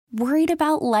Worried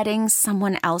about letting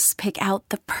someone else pick out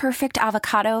the perfect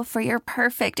avocado for your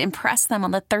perfect impress them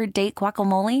on the third date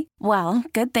guacamole? Well,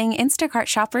 good thing Instacart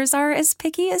shoppers are as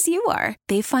picky as you are.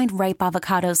 They find ripe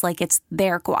avocados like it's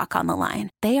their guac on the line.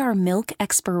 They are milk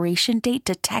expiration date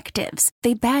detectives.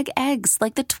 They bag eggs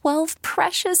like the 12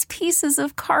 precious pieces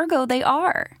of cargo they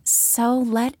are. So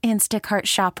let Instacart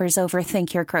shoppers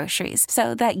overthink your groceries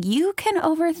so that you can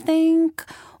overthink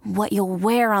what you'll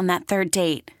wear on that third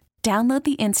date. Download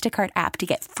the Instacart app to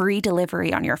get free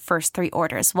delivery on your first 3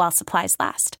 orders while supplies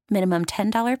last. Minimum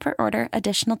 $10 per order.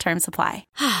 Additional terms apply.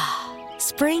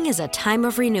 Spring is a time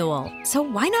of renewal, so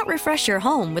why not refresh your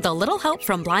home with a little help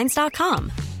from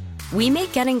Blinds.com? We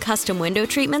make getting custom window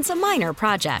treatments a minor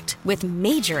project with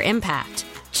major impact.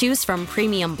 Choose from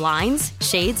premium blinds,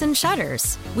 shades, and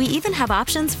shutters. We even have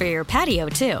options for your patio,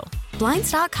 too.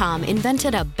 Blinds.com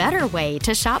invented a better way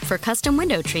to shop for custom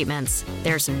window treatments.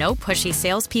 There's no pushy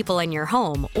salespeople in your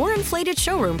home or inflated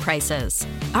showroom prices.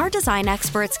 Our design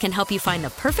experts can help you find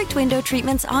the perfect window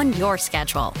treatments on your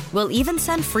schedule. We'll even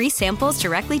send free samples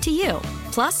directly to you.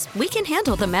 Plus, we can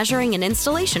handle the measuring and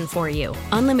installation for you.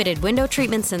 Unlimited window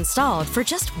treatments installed for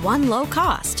just one low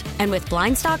cost. And with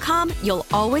Blinds.com, you'll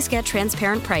always get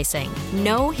transparent pricing.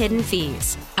 No hidden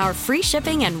fees. Our free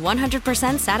shipping and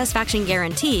 100% satisfaction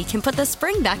guarantee can put the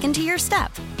spring back into your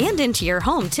step and into your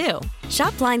home, too.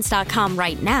 Shop Blinds.com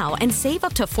right now and save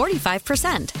up to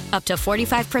 45%. Up to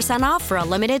 45% off for a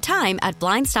limited time at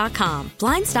Blinds.com.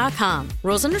 Blinds.com.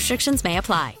 Rules and restrictions may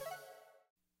apply.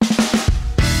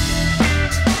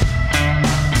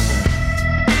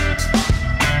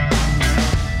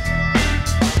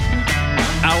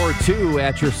 Hour 2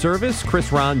 at your service.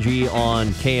 Chris Ranji on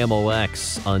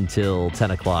KMOX until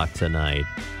 10 o'clock tonight.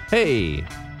 Hey,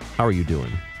 how are you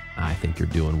doing? I think you're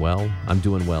doing well. I'm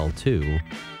doing well, too.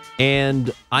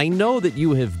 And I know that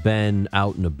you have been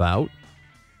out and about.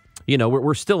 You know,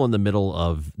 we're still in the middle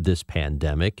of this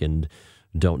pandemic and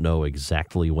don't know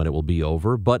exactly when it will be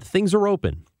over, but things are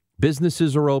open.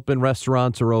 Businesses are open.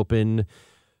 Restaurants are open.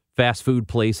 Fast food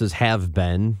places have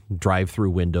been.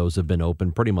 Drive-through windows have been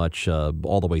open pretty much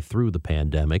all the way through the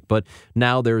pandemic. But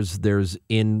now there's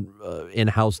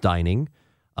in-house dining.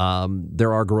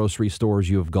 There are grocery stores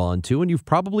you have gone to, and you've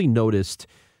probably noticed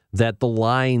that the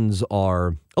lines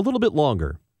are a little bit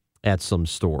longer at some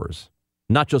stores.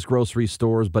 Not just grocery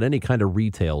stores, but any kind of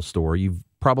retail store. You've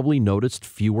probably noticed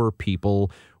fewer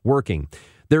people working.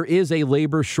 There is a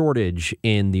labor shortage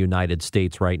in the United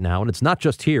States right now, and it's not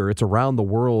just here, it's around the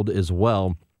world as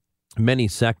well. Many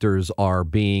sectors are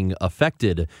being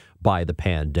affected by the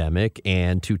pandemic,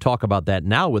 and to talk about that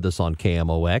now with us on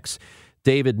KMOX,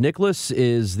 David Nicholas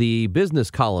is the business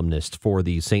columnist for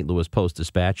the St. Louis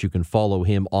Post-Dispatch. You can follow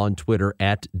him on Twitter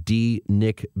at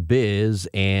DNickBiz,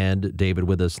 and David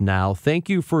with us now. Thank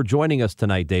you for joining us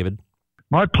tonight, David.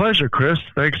 My pleasure, Chris.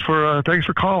 Thanks for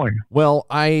calling. Well,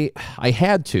 I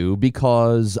had to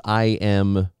because I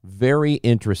am very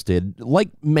interested, like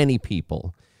many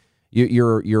people.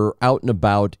 You're out and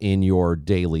about in your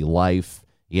daily life.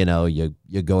 You know, you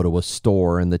go to a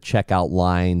store and the checkout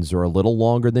lines are a little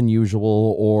longer than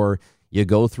usual, or you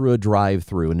go through a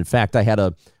drive-through. And in fact, I had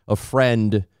a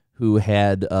friend who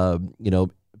had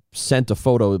posted a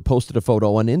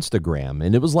photo on Instagram,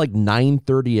 and it was like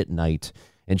 9:30 at night.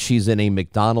 And she's in a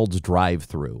McDonald's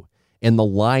drive-thru, and the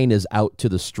line is out to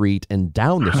the street and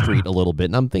down the street a little bit.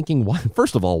 And I'm thinking,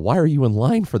 first of all, why are you in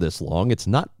line for this long? It's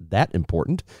not that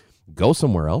important. Go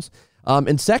somewhere else.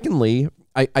 And secondly,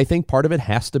 I think part of it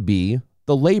has to be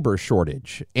the labor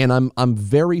shortage. And I'm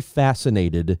very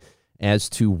fascinated as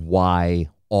to why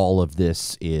all of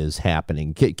this is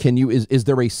happening. Is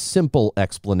there a simple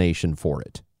explanation for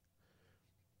it?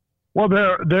 Well,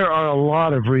 there are a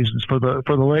lot of reasons for the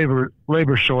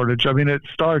labor shortage. I mean, it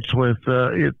starts with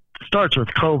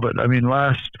COVID. I mean,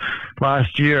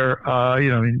 last year, a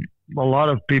lot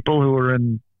of people who were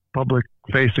in public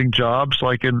facing jobs,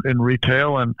 like in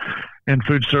retail and in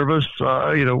food service,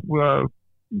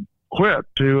 quit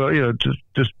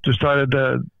just decided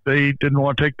that they didn't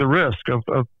want to take the risk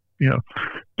of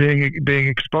being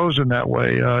exposed in that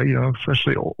way.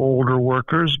 Especially older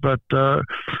workers, but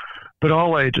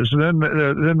all ages. And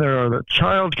then there are the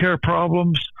child care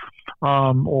problems,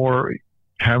 or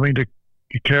having to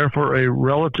care for a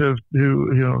relative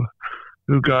who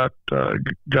got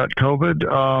COVID.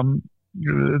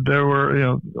 There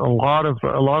were a lot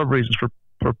of reasons for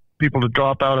people to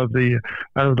drop out of the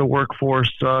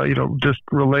workforce. Just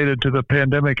related to the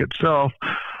pandemic itself.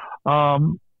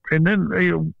 And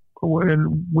then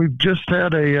and we've just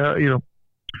had a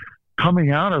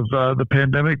coming out of the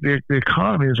pandemic, the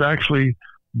economy is actually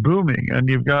booming, and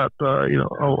you've got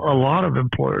a lot of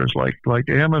employers like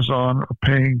Amazon are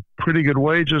paying pretty good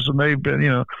wages, and they've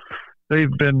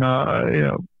been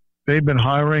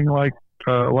hiring like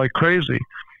crazy.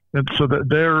 And so that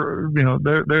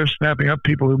they're snapping up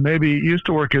people who maybe used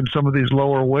to work in some of these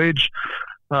lower wage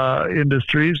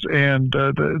industries, and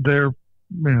their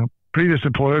previous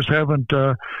employers haven't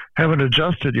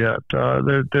adjusted yet.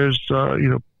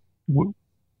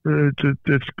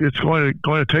 It's going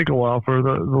to take a while for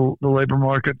the labor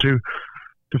market to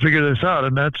figure this out,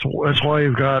 and that's why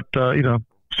you've got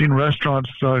seen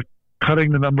restaurants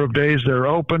cutting the number of days they're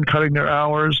open, cutting their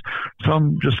hours,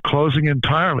 some just closing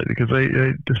entirely because they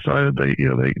decided they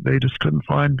just couldn't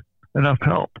find enough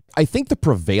help. I think the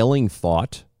prevailing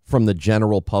thought from the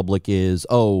general public is,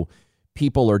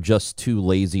 people are just too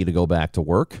lazy to go back to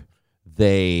work.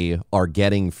 They are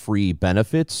getting free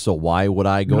benefits, so why would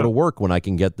I go to work when I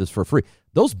can get this for free?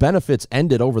 Those benefits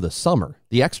ended over the summer.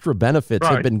 The extra benefits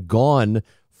have been gone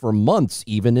for months,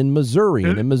 even in Missouri.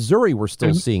 And in Missouri, we're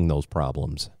still seeing those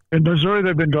problems. In Missouri,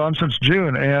 they've been gone since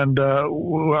June, and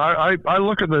I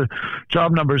look at the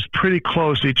job numbers pretty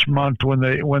close each month when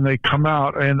they come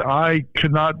out, and I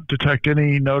could not detect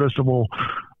any noticeable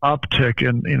uptick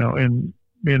in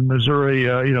Missouri.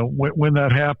 When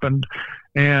that happened,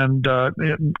 and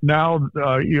now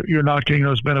you're not getting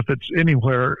those benefits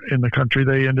anywhere in the country.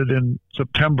 They ended in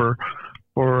September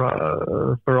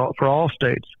for all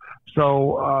states.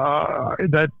 So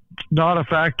that's not a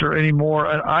factor anymore,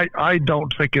 and I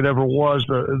don't think it ever was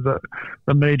the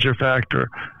major factor.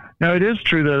 Now, it is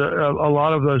true that a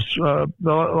lot of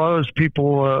those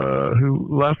people who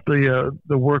left the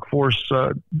workforce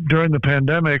during the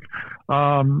pandemic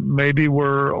maybe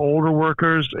were older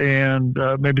workers, and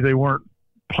maybe they weren't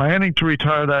planning to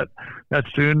retire that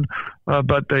soon,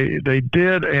 but they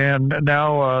did, and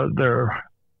now their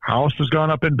house has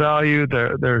gone up in value.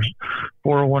 Their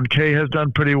 401k has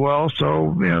done pretty well,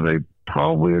 so they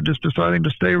probably are just deciding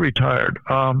to stay retired.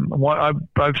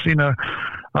 I've seen a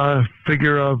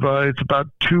figure of it's about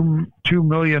 2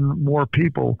 million more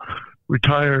people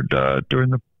retired during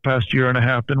the past year and a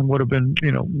half than would have been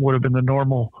the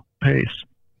normal pace.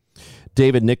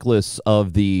 David Nicholas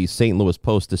of the St. Louis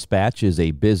Post-Dispatch is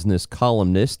a business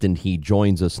columnist, and he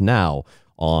joins us now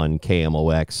on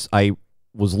KMOX. I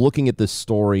was looking at this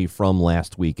story from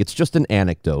last week. It's just an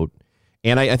anecdote,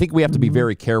 and I think we have to be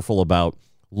very careful about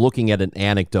looking at an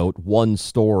anecdote, one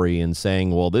story, and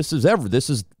saying, well,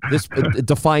 it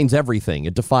defines everything.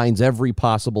 It defines every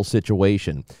possible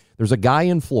situation. There's a guy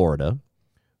in Florida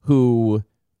who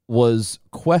was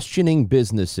questioning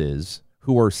businesses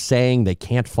who are saying they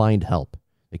can't find help.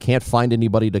 They can't find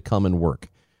anybody to come and work.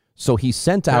 So he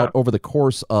sent out over the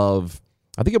course of,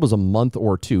 I think it was a month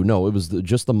or two. No, it was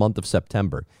just the month of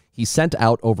September. He sent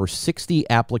out over 60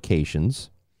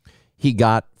 applications. He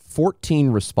got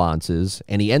 14 responses,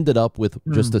 and he ended up with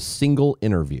just a single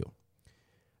interview.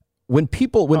 When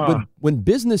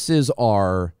businesses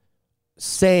are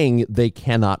saying they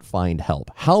cannot find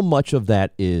help, how much of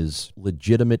that is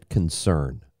legitimate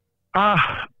concern?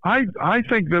 I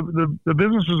think the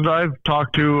businesses that I've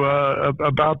talked to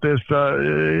about this,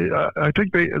 I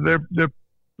think they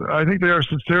are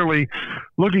sincerely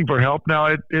looking for help. Now,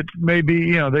 it may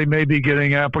be, they may be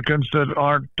getting applicants that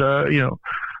aren't,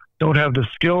 don't have the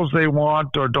skills they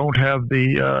want, or don't have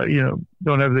the,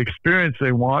 don't have the experience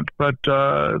they want. But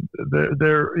they're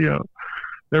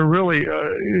really,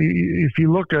 if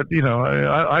you look at,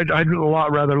 I'd a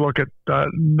lot rather look at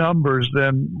numbers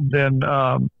than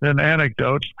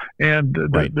anecdotes. And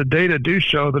the data do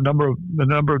show the number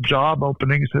of job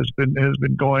openings has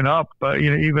been going up.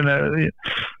 Even it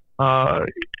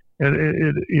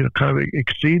kind of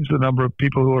exceeds the number of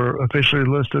people who are officially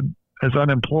listed as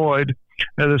unemployed.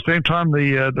 At the same time,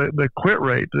 the quit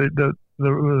rate, the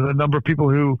number of people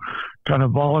who kind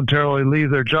of voluntarily leave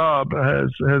their job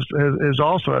is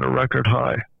also at a record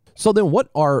high. So then what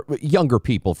are younger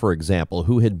people, for example,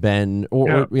 who had been,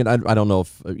 I don't know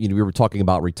if, we were talking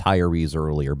about retirees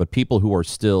earlier, but people who are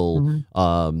still,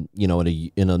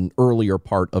 in an earlier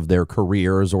part of their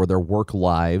careers or their work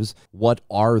lives, what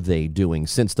are they doing?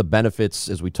 Since the benefits,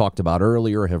 as we talked about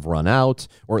earlier, have run out,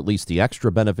 or at least the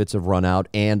extra benefits have run out,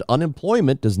 and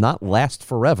unemployment does not last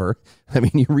forever. I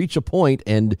mean, you reach a point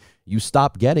and you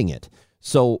stop getting it.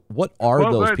 So what are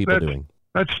those people doing?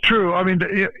 That's true. I mean,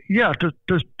 to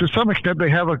some extent, they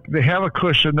have a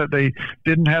cushion that they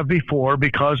didn't have before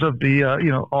because of the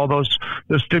all the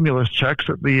stimulus checks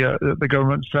that the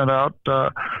government sent out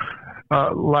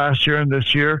last year and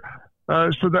this year.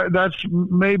 So that's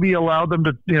maybe allowed them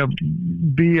to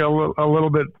be a little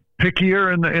bit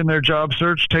pickier in their job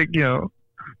search.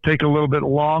 take a little bit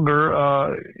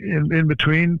longer in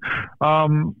between.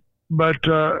 But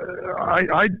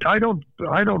I don't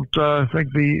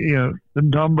think the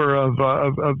number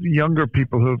of younger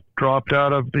people who've dropped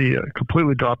out of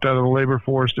completely dropped out of the labor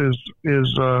force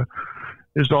is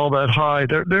all that high.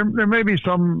 There may be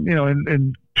some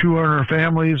in two-earner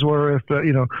families where if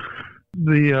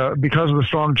because of the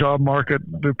strong job market,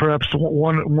 perhaps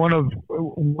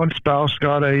one spouse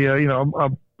got a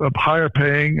higher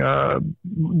paying,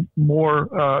 more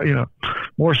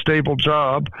stable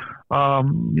job.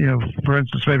 For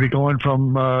instance, maybe going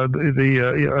from a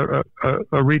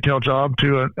retail job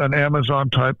to an Amazon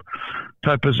type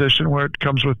position where it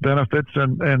comes with benefits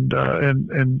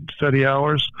and steady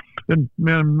hours. And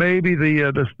maybe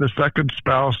the second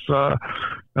spouse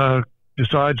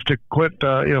decides to quit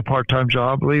part-time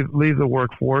job, leave the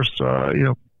workforce.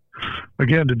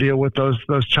 Again, to deal with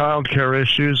those child care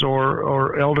issues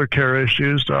or elder care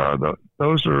issues.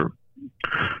 Those are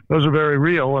very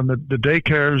real, and the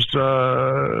daycares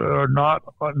are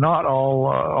not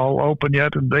all open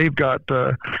yet, and they've got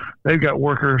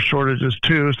worker shortages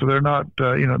too. So they're not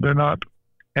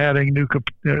adding new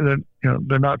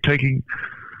they're not taking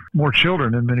more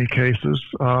children in many cases.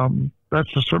 That's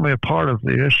certainly a part of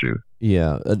the issue.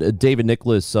 Yeah. David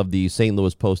Nicholas of the St.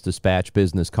 Louis Post-Dispatch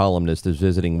business columnist is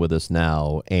visiting with us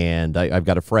now. And I've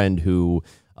got a friend who,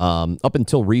 up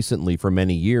until recently, for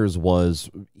many years,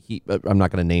 I'm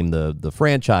not going to name the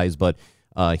franchise, but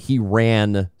he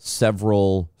ran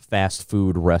several fast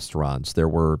food restaurants. There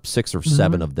were 6 or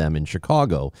 7 of them in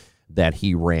Chicago that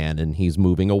he ran, and he's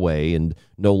moving away and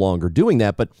no longer doing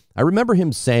that. But I remember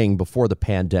him saying before the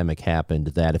pandemic happened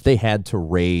that if they had to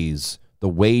raise the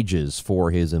wages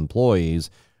for his employees,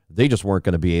 they just weren't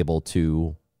going to be able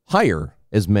to hire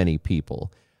as many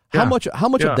people. How much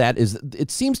of that is,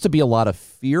 it seems to be a lot of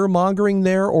fear mongering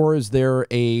there, or is there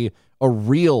a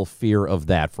real fear of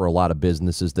that for a lot of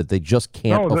businesses that they just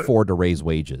can't afford to raise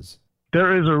wages?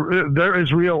 There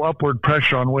is real upward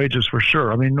pressure on wages for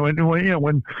sure. I mean,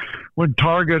 when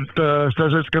Target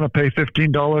says it's going to pay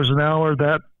 $15 an hour,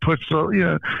 that puts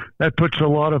a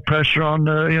lot of pressure on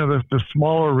the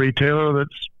smaller retailer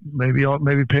that's maybe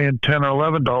paying $10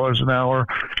 or $11 an hour,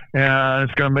 and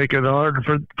it's going to make it hard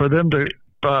for them to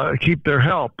keep their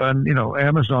help. And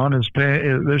Amazon is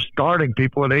paying; they're starting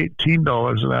people at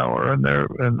 $18 an hour,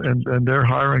 and they're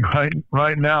hiring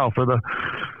right now for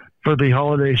the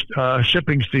holiday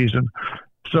shipping season.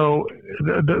 So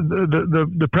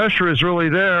the pressure is really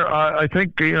there. I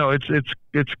think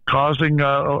it's causing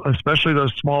especially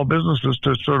those small businesses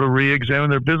to sort of re-examine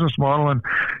their business model, and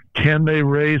can they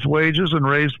raise wages and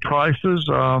raise prices?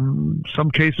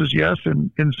 Some cases yes,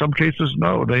 and in some cases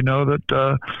no. They know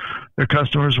that their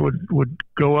customers would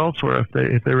go elsewhere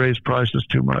if they raise prices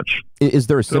too much. Is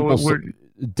there a simple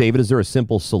David? Is there a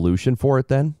simple solution for it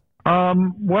then?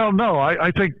 Well, no.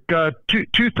 I think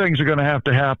two things are going to have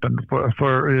to happen for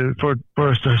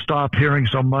us to stop hearing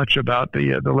so much about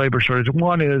the labor shortage.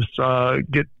 One is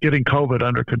getting COVID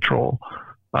under control.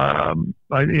 I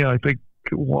think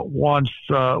once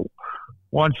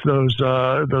those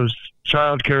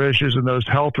child care issues and those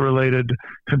health related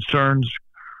concerns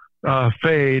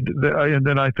fade, and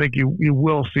then I think you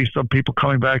will see some people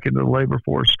coming back into the labor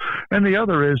force. And the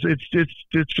other is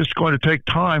it's just going to take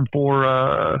time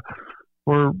for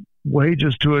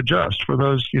wages to adjust for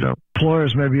those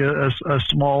employers. Maybe a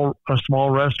small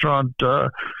restaurant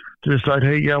to decide,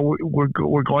 hey, yeah, we're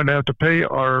going to have to pay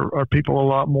our people a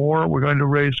lot more. We're going to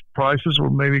raise prices.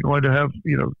 We're maybe going to have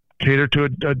cater to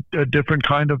a different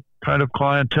kind of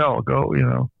clientele.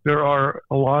 There are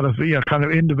a lot of kind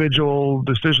of individual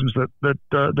decisions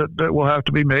that will have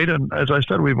to be made. And as I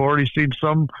said, we've already seen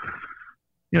some,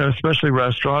 especially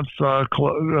restaurants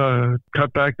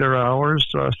cut back their hours.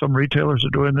 Some retailers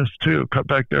are doing this too, cut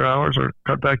back their hours or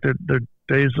cut back their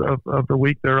days of the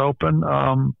week they're open.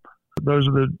 Those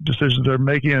are the decisions they're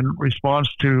making in response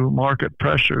to market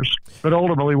pressures. But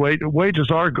ultimately, wages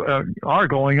are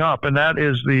going up, and that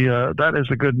is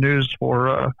the good news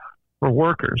for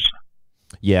workers.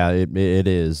 Yeah, it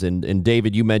is. And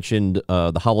David, you mentioned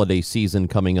the holiday season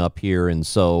coming up here, and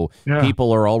so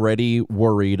people are already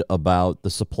worried about the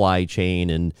supply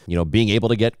chain and being able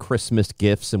to get Christmas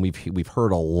gifts, and we've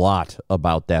heard a lot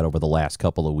about that over the last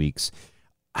couple of weeks.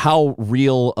 How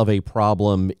real of a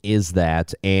problem is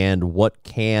that, and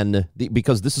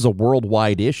because this is a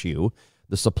worldwide issue,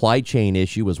 the supply chain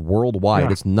issue is worldwide.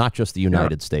 Yeah. It's not just the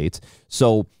United States.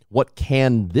 So what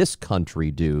can this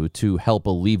country do to help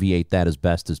alleviate that as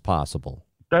best as possible?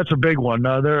 That's a big one.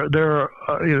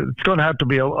 It's going to have to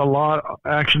be a lot of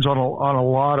actions on a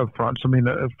lot of fronts. I mean,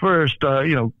 first,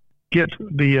 get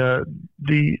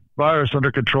the virus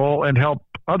under control and help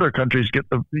other countries get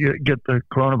the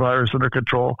coronavirus under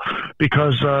control,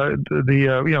 because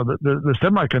the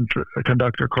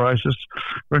semiconductor crisis,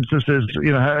 for instance, is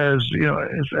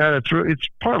at its root. It's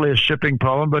partly a shipping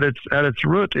problem, but it's at its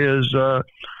root is a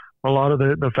lot of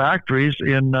the factories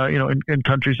in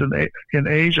countries in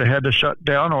Asia had to shut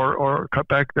down or cut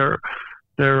back their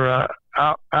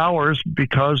hours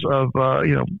because of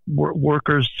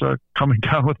workers coming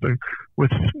down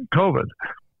with COVID.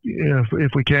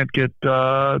 If we can't get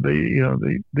bring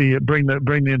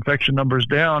the infection numbers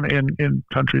down in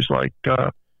countries like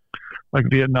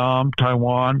Vietnam,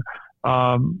 Taiwan,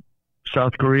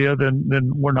 South Korea,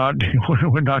 then we're not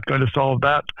going to solve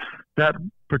that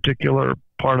particular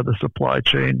part of the supply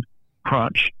chain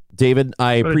crunch. David,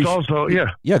 I appreciate. It's also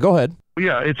go ahead.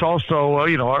 Yeah, it's also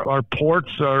our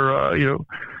ports are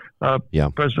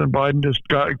President Biden just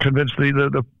got convinced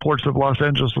the ports of Los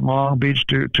Angeles and Long Beach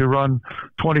to run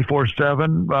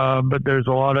 24/7. But there's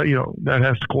a lot of that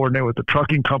has to coordinate with the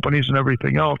trucking companies and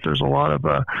everything else. There's a lot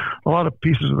of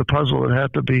pieces of the puzzle that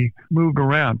have to be moved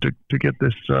around to get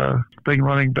this thing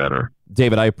running better.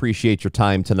 David, I appreciate your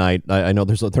time tonight. I know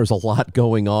there's a lot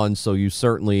going on, so you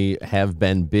certainly have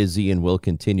been busy and will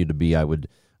continue to be. I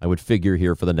would figure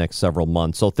here for the next several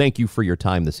months. So thank you for your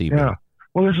time this evening. Yeah.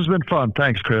 Well, this has been fun.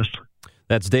 Thanks, Chris.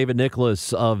 That's David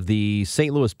Nicholas of the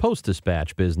St. Louis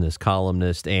Post-Dispatch, business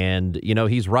columnist. And,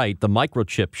 he's right. The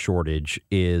microchip shortage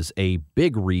is a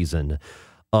big reason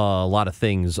a lot of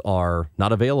things are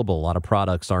not available. A lot of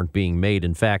products aren't being made.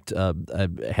 In fact, I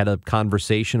had a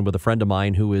conversation with a friend of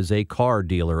mine who is a car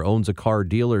dealer, owns a car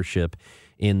dealership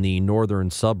in the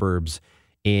northern suburbs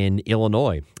in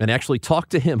Illinois, and actually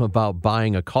talked to him about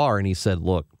buying a car. And he said,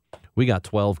 look, we got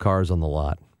 12 cars on the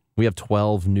lot. We have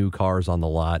 12 new cars on the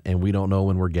lot, and we don't know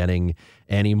when we're getting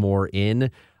any more in.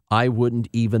 I wouldn't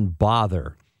even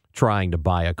bother trying to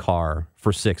buy a car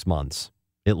for 6 months,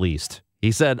 at least.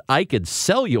 He said, I could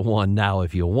sell you one now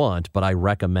if you want, but I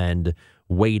recommend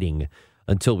waiting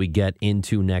until we get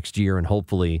into next year, and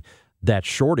hopefully that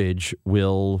shortage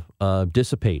will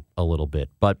dissipate a little bit.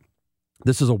 But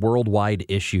this is a worldwide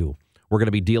issue. We're going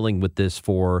to be dealing with this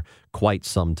for quite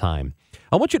some time.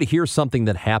 I want you to hear something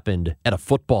that happened at a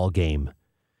football game,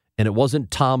 and it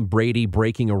wasn't Tom Brady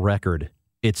breaking a record.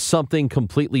 It's something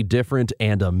completely different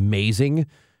and amazing,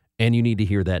 and you need to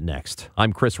hear that next.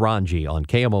 I'm Chris Ranji on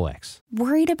KMOX.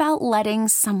 Worried about letting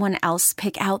someone else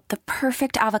pick out the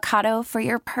perfect avocado for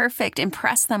your perfect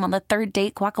impress them on the third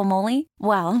date guacamole?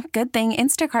 Well, good thing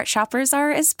Instacart shoppers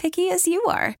are as picky as you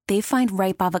are. They find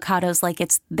ripe avocados like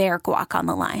it's their guac on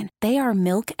the line. They are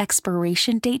milk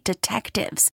expiration date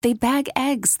detectives. They bag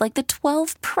eggs like the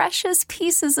 12 precious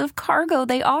pieces of cargo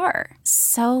they are.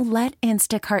 So let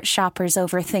Instacart shoppers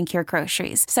overthink your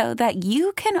groceries so that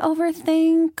you can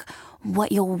overthink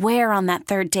what you'll wear on that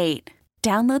third date.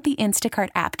 Download the Instacart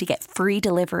app to get free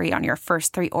delivery on your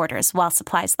first 3 orders while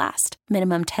supplies last.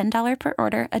 Minimum $10 per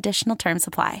order. Additional terms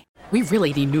apply. We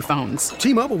really need new phones.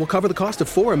 T-Mobile will cover the cost of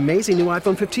 4 amazing new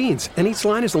iPhone 15s, and each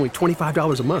line is only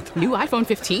 $25 a month. New iPhone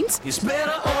 15s? It's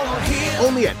better over here.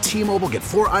 Only at T-Mobile, get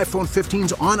 4 iPhone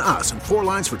 15s on us and 4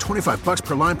 lines for $25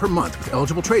 per line per month with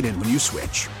eligible trade-in when you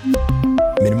switch.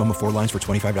 Minimum of 4 lines for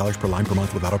 $25 per line per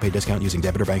month with autopay discount using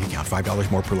debit or bank account.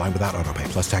 $5 more per line without autopay,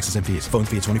 plus taxes and fees. Phone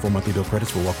fee at 24 monthly bill credits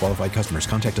for well-qualified customers.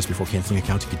 Contact us before canceling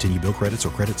account to continue bill credits or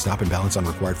credit stop and balance on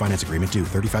required finance agreement due.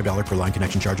 $35 per line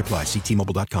connection charge applies. See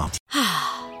T-Mobile.com.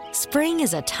 Spring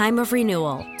is a time of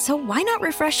renewal, so why not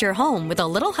refresh your home with a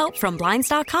little help from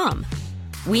Blinds.com?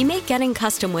 We make getting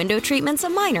custom window treatments a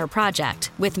minor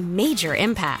project with major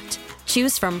impact.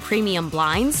 Choose from premium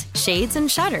blinds, shades, and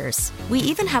shutters. We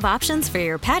even have options for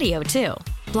your patio, too.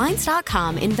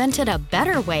 Blinds.com invented a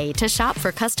better way to shop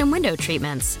for custom window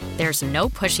treatments. There's no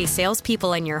pushy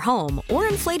salespeople in your home or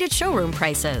inflated showroom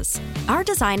prices. Our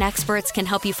design experts can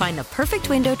help you find the perfect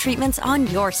window treatments on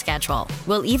your schedule.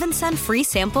 We'll even send free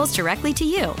samples directly to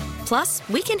you. Plus,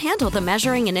 we can handle the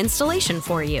measuring and installation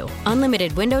for you.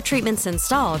 Unlimited window treatments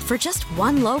installed for just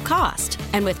one low cost.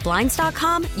 And with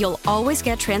Blinds.com, you'll always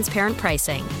get transparent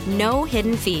pricing. No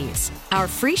hidden fees. Our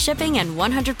free shipping and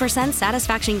 100%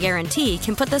 satisfaction guarantee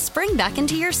can put the spring back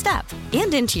into your step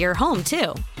and into your home,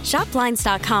 too. Shop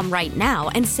Blinds.com right now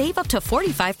and save up to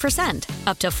 45%.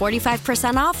 Up to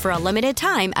 45% off for a limited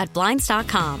time at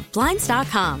Blinds.com.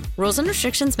 Blinds.com. Rules and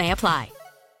restrictions may apply.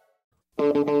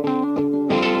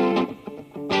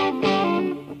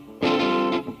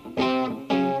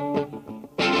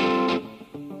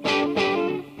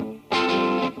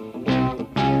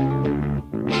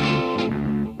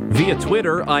 Via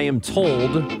Twitter, I am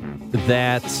told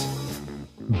that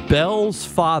Belle's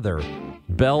father,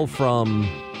 Belle from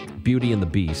Beauty and the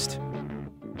Beast.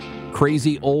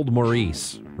 Crazy old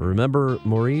Maurice. Remember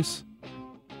Maurice?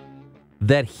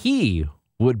 That he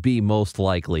would be most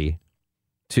likely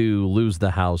to lose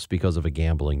the house because of a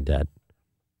gambling debt.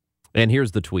 And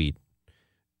here's the tweet.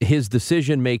 His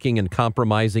decision-making and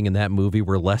compromising in that movie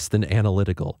were less than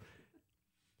analytical.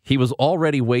 He was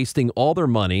already wasting all their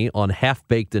money on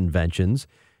half-baked inventions.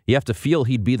 You have to feel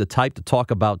he'd be the type to talk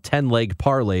about 10-leg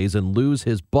parlays and lose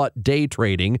his butt day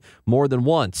trading more than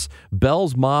once.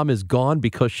 Belle's mom is gone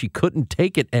because she couldn't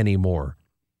take it anymore.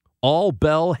 All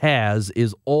Belle has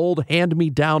is old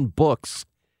hand-me-down books.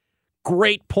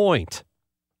 Great point.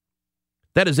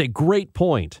 That is a great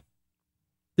point.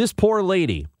 This poor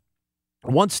lady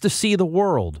wants to see the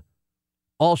world.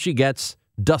 All she gets,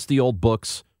 dusty old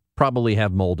books, probably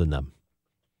have mold in them.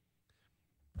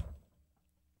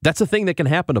 That's a thing that can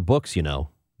happen to books, you know.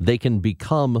 They can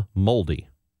become moldy.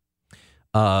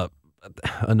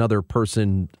 Another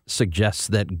person suggests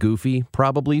that Goofy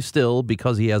probably still,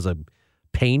 because he has a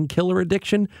painkiller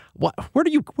addiction. Where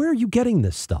are you getting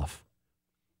this stuff?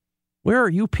 Where are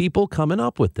you people coming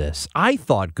up with this? I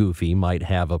thought Goofy might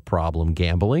have a problem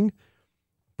gambling,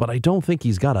 but I don't think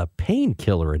he's got a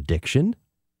painkiller addiction.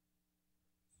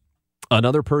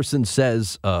 Another person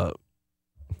says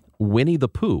Winnie the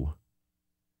Pooh,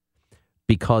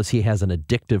 because he has an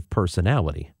addictive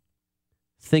personality.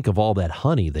 Think of all that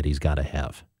honey that he's got to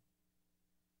have.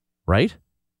 Right?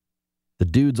 The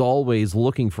dude's always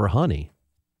looking for honey.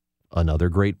 Another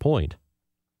great point.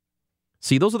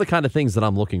 See, those are the kind of things that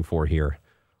I'm looking for here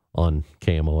on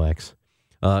KMOX.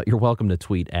 You're welcome to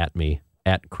tweet at me,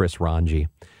 at Chris Ranji.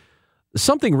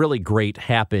 Something really great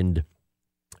happened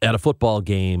at a football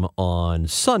game on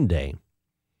Sunday.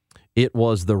 It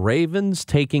was the Ravens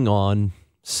taking on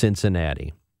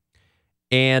Cincinnati.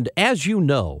 And as you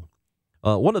know,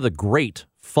 one of the great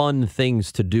fun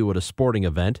things to do at a sporting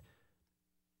event,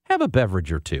 have a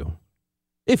beverage or two.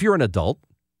 If you're an adult,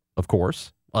 of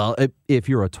course. If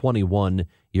you're a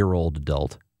 21-year-old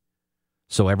adult.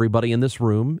 So everybody in this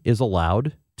room is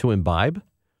allowed to imbibe.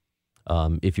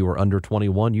 If you are under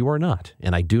 21, you are not.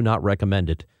 And I do not recommend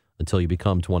it until you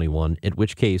become 21, in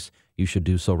which case you should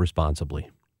do so responsibly.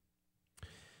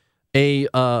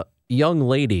 A young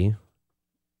lady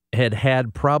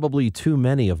had probably too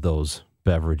many of those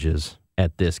beverages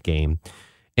at this game.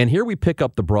 And here we pick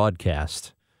up the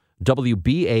broadcast.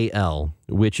 WBAL,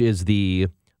 which is the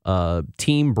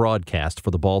team broadcast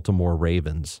for the Baltimore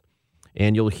Ravens.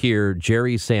 And you'll hear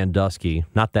Jerry Sandusky,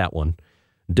 not that one,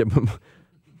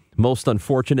 most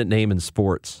unfortunate name in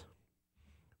sports.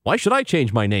 Why should I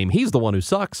change my name? He's the one who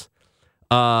sucks.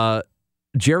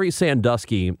 Jerry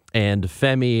Sandusky and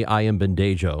Femi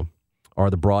Ayambandejo are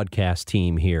the broadcast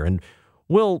team here. And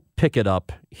we'll pick it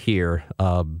up here.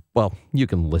 Well, you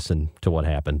can listen to what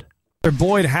happened.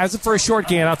 Boyd has it for a short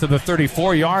gain out to the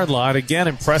 34-yard line. Again,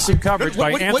 impressive coverage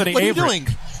by Anthony Avery.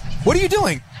 What are you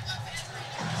doing?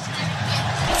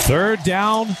 3rd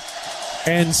down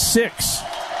and 6.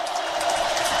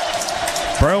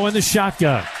 Burrow in the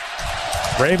shotgun.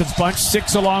 Ravens bunch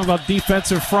 6 along the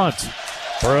defensive front.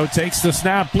 Burrow takes the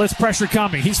snap. Blitz pressure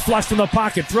coming. He's flushed from the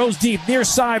pocket. Throws deep. Near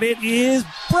side. It is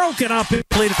broken up and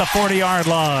complete at the 40-yard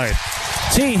line.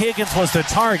 T. Higgins was the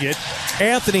target.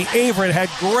 Anthony Averett had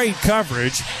great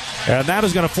coverage, and that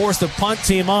is going to force the punt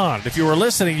team on. If you were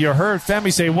listening, you heard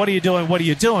Femi say, "What are you doing? What are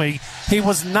you doing?" He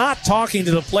was not talking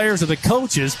to the players or the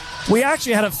coaches. We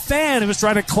actually had a fan who was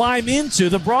trying to climb into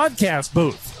the broadcast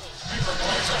booth.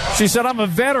 She said, "I'm a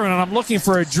veteran, and I'm looking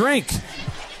for a drink."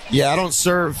 Yeah, I don't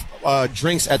serve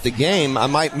drinks at the game. I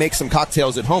might make some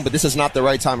cocktails at home, but this is not the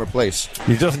right time or place.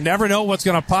 You just never know what's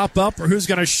going to pop up or who's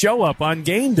going to show up on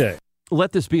game day.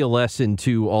 Let this be a lesson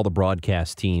to all the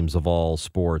broadcast teams of all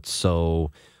sports. So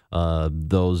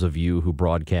those of you who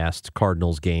broadcast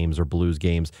Cardinals games or Blues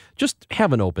games, just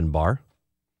have an open bar.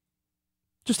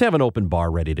 Just have an open bar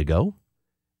ready to go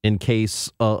in case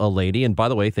a lady, and by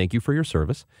the way, thank you for your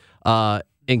service,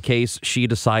 in case she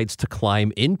decides to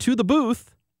climb into the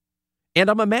booth. And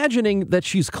I'm imagining that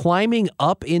she's climbing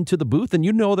up into the booth. And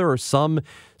you know there are some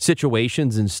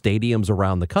situations in stadiums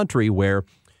around the country where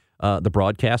the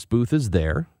broadcast booth is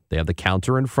there. They have the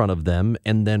counter in front of them.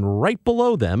 And then right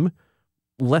below them,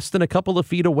 less than a couple of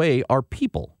feet away, are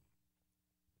people.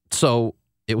 So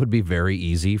it would be very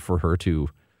easy for her to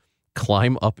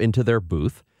climb up into their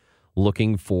booth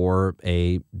looking for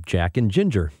a Jack and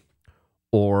Ginger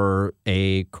or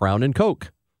a Crown and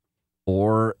Coke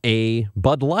or a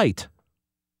Bud Light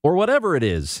or whatever it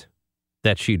is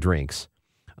that she drinks.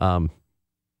 Up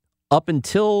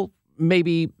until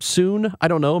maybe soon, I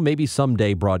don't know, maybe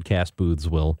someday broadcast booths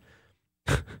will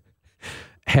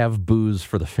have booze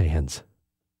for the fans.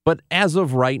 But as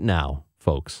of right now,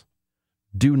 folks,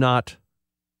 do not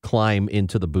climb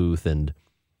into the booth and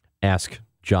ask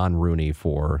John Rooney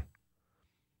for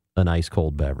an ice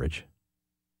cold beverage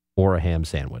or a ham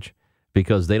sandwich,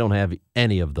 because they don't have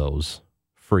any of those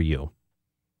for you.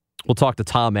 We'll talk to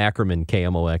Tom Ackerman,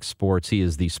 KMOX Sports. He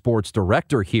is the sports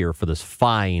director here for this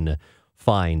fine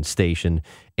station.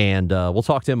 And we'll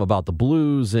talk to him about the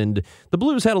Blues. And the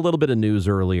Blues had a little bit of news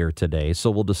earlier today,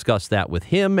 so we'll discuss that with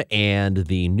him and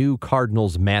the new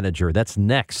Cardinals manager. That's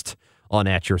next on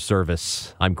At Your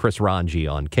Service. I'm Chris Ranji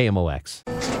on KMOX.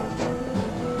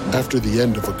 After the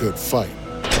end of a good fight,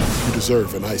 you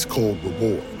deserve an ice-cold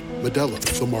reward. Modelo,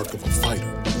 the mark of a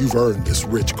fighter. You've earned this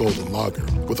rich golden lager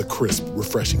with a crisp,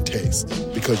 refreshing taste.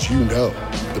 Because you know,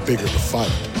 the bigger the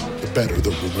fight, the better the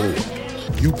reward.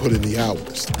 You put in the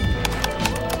hours,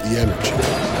 the energy,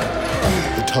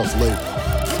 the tough labor.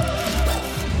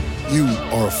 You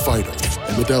are a fighter,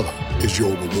 and Modelo is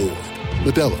your reward.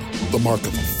 Modelo, the mark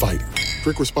of a fighter.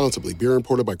 Drink responsibly. Beer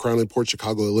imported by Crown Imports,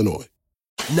 Chicago, Illinois.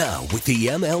 Now, with the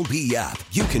MLB app,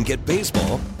 you can get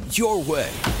baseball your way.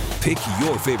 Pick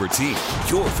your favorite team,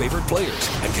 your favorite players,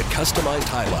 and get customized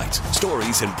highlights,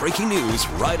 stories, and breaking news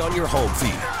right on your home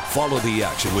feed. Follow the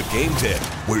action with Game Day,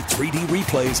 where 3D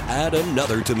replays add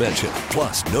another dimension.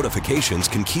 Plus, notifications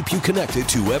can keep you connected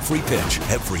to every pitch,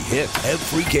 every hit,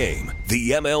 every game. The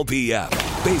MLB app.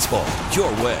 Baseball your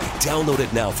way. Download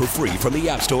it now for free from the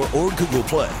App Store or Google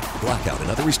Play. Blackout and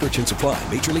other restrictions apply.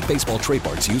 Major League Baseball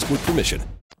trademarks used with permission.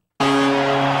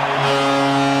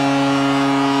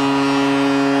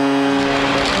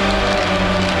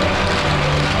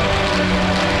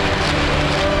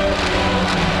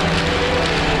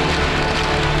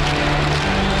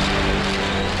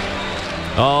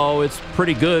 Oh, it's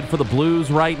pretty good for the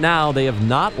Blues right now. They have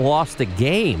not lost a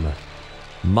game.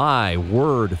 My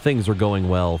word, things are going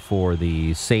well for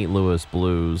the St. Louis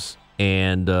Blues.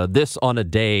 And this on a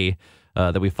day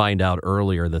that we find out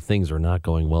earlier that things are not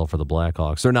going well for the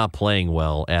Blackhawks. They're not playing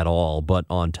well at all. But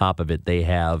on top of it, they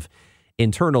have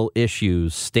internal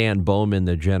issues. Stan Bowman,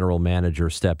 the general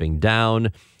manager, stepping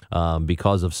down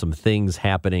because of some things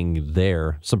happening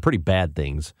there. Some pretty bad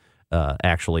things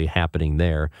actually happening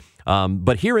there.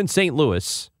 But here in St.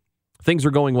 Louis, things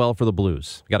are going well for the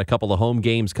Blues. Got a couple of home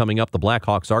games coming up. The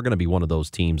Blackhawks are going to be one of those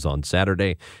teams on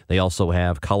Saturday. They also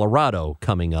have Colorado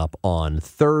coming up on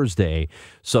Thursday.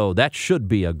 So that should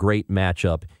be a great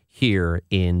matchup here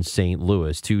in St.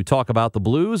 Louis. To talk about the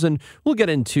Blues, and we'll get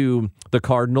into the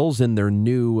Cardinals and their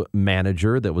new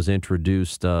manager that was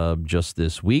introduced just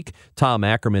this week. Tom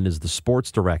Ackerman is the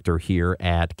sports director here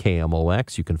at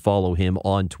KMOX. You can follow him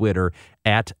on Twitter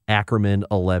at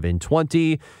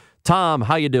Ackerman1120. Tom,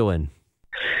 how you doing?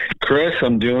 Chris,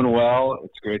 I'm doing well.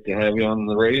 It's great to have you on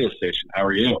the radio station. How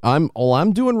are you?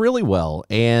 I'm doing really well,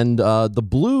 and the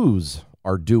Blues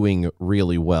are doing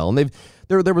really well. And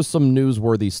there was some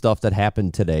newsworthy stuff that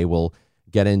happened today we'll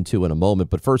get into in a moment.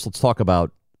 But first, let's talk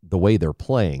about the way they're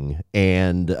playing.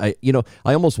 And I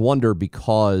almost wonder,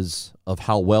 because of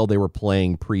how well they were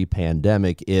playing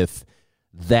pre-pandemic, if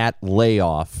that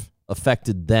layoff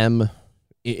affected them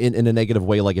in a negative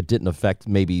way, like it didn't affect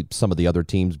maybe some of the other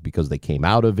teams because they came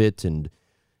out of it and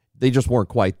they just weren't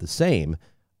quite the same.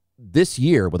 This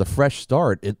year, with a fresh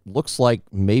start, it looks like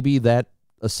maybe that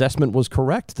assessment was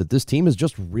correct, that this team is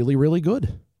just really, really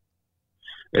good.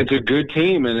 It's a good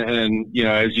team, and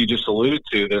as you just alluded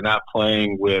to, they're not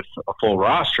playing with a full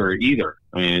roster either.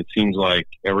 I mean, it seems like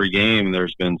every game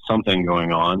there's been something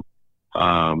going on.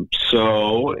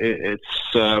 So it's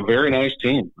a very nice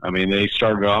team. I mean, they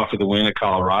started off with a win at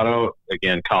Colorado.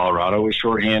 Again, Colorado was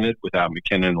shorthanded without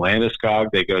McKinnon and Landeskog.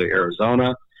 They go to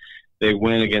Arizona. They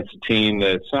win against a team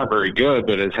that's not very good,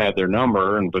 but has had their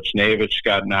number, and Buchnevich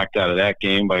got knocked out of that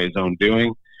game by his own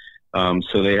doing.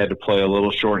 So they had to play a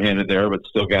little shorthanded there, but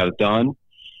still got it done.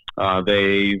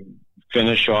 They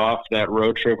finish off that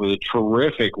road trip with a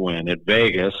terrific win at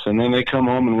Vegas, and then they come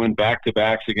home and win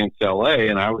back-to-backs against L.A.,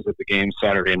 and I was at the game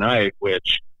Saturday night,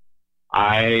 which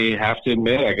I have to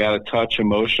admit I got a touch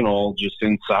emotional just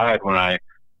inside when I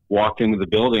walked into the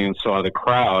building and saw the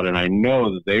crowd, and I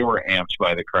know that they were amped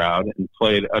by the crowd and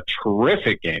played a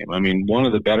terrific game. I mean, one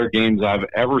of the better games I've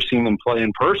ever seen them play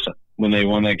in person when they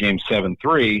won that game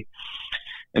 7-3,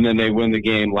 and then they win the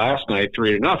game last night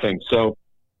 3-0. So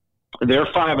they're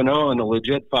 5-0 and a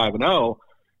legit 5-0,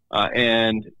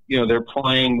 and they're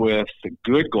playing with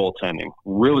good goaltending,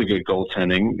 really good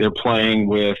goaltending. They're playing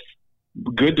with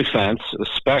good defense,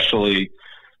 especially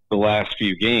the last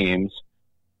few games.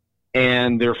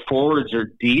 And their forwards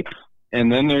are deep.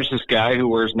 And then there's this guy who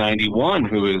wears 91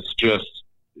 who is just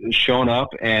shown up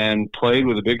and played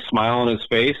with a big smile on his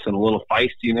face and a little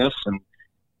feistiness. And,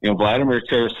 Vladimir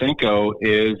Tarasenko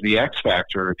is the X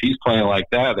factor. If he's playing like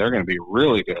that, they're going to be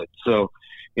really good. So,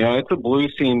 it's a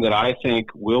Blues team that I think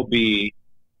will be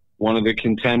one of the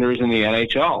contenders in the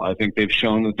NHL. I think they've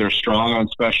shown that they're strong on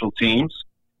special teams.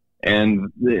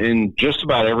 And in just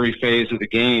about every phase of the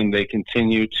game, they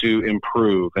continue to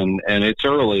improve. And it's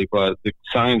early, but the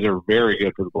signs are very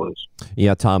good for the Blues.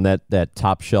 Yeah, Tom, that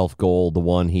top shelf goal, the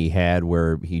one he had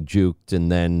where he juked,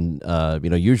 and then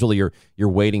usually you're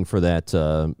waiting for that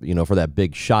for that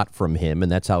big shot from him,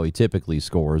 and that's how he typically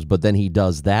scores. But then he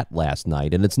does that last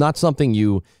night, and it's not something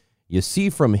you see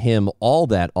from him all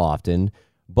that often.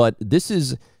 But this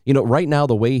is right now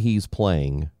the way he's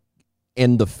playing.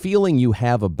 And the feeling you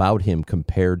have about him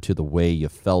compared to the way you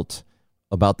felt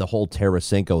about the whole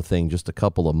Tarasenko thing just a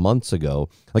couple of months ago.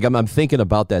 Like, I'm thinking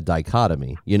about that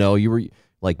dichotomy. You were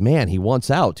like, man, he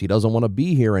wants out. He doesn't want to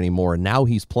be here anymore. And now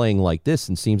he's playing like this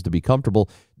and seems to be comfortable.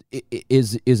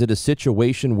 Is it a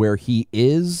situation where he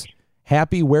is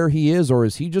happy where he is, or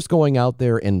is he just going out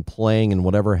there and playing and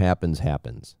whatever happens,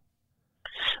 happens?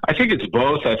 I think it's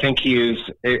both. I think he is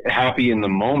happy in the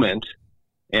moment.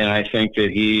 And I think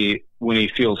that when he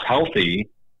feels healthy,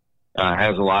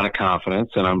 has a lot of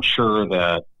confidence. And I'm sure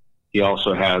that he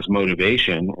also has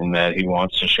motivation in that he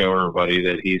wants to show everybody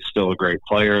that he's still a great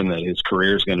player and that his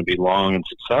career is going to be long and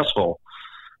successful.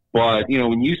 But,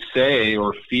 when you say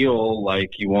or feel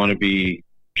like you want to be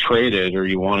traded or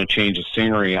you want to change the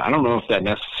scenery, I don't know if that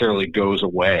necessarily goes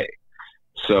away.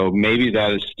 So maybe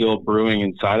that is still brewing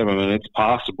inside of him, and it's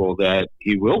possible that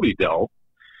he will be dealt.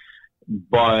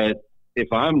 But if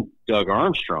I'm Doug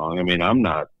Armstrong, I'm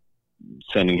not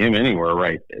sending him anywhere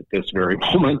right at this very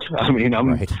moment.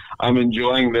 I'm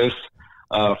enjoying this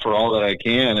for all that I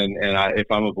can, and if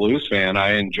I'm a Blues fan,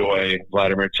 I enjoy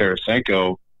Vladimir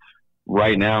Tarasenko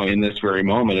right now in this very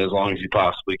moment as long as you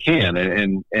possibly can.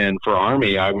 And for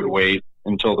Army, I would wait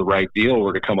until the right deal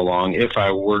were to come along if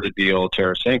I were to deal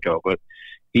Tarasenko. But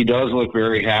he does look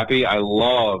very happy. I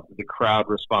love the crowd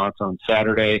response on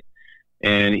Saturday.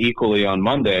 And equally on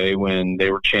Monday, when they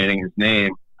were chanting his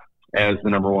name as the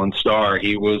number one star,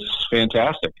 he was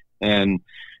fantastic. And,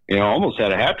 almost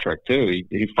had a hat trick, too.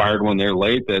 He fired one there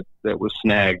late that was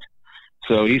snagged.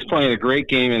 So he's playing a great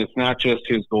game, and it's not just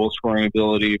his goal-scoring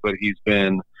ability, but he's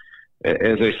been,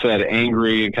 as I said,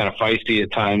 angry and kind of feisty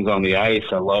at times on the ice.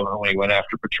 I love it when he went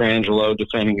after Pietrangelo,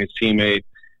 defending his teammate.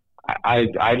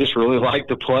 I just really like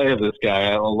the play of this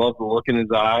guy. I love the look in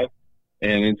his eye.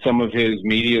 And in some of his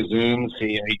media Zooms,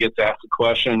 he gets asked a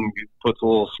question, he puts a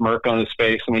little smirk on his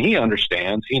face. He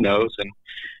understands, he knows,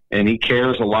 and he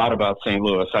cares a lot about St.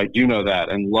 Louis. I do know that,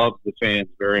 and loves the fans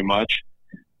very much.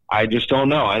 I just don't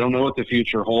know. I don't know what the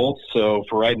future holds. So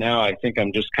for right now, I think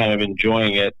I'm just kind of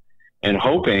enjoying it and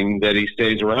hoping that he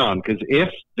stays around. Because if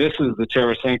this is the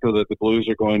Tarasenko that the Blues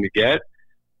are going to get,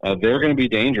 they're going to be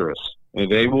dangerous.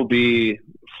 They will be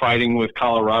fighting with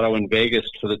Colorado and Vegas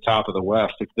for the top of the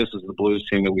West if this is the Blues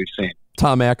team that we've seen.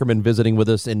 Tom Ackerman visiting with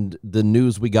us, and the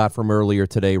news we got from earlier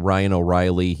today, Ryan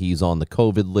O'Reilly, he's on the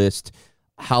COVID list.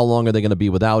 How long are they going to be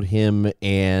without him?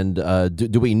 And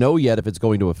do we know yet if it's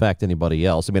going to affect anybody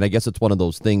else? I guess it's one of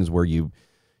those things where you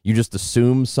just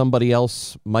assume somebody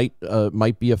else might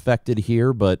be affected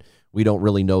here, but we don't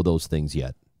really know those things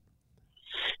yet.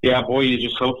 Yeah, boy, you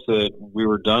just hope that we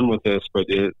were done with this, but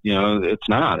it's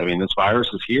not. This virus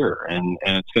is here, and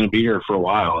it's going to be here for a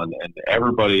while, and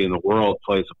everybody in the world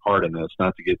plays a part in this.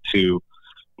 Not to get too,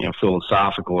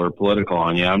 philosophical or political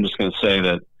on you, I'm just going to say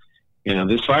that,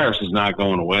 this virus is not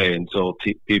going away until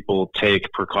people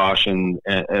take precaution.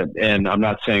 And I'm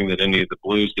not saying that any of the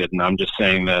Blues didn't. I'm just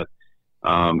saying that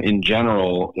in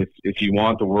general, if you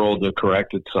want the world to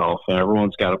correct itself, and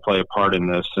everyone's got to play a part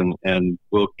in this, and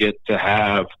we'll get to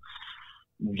have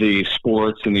the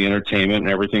sports and the entertainment and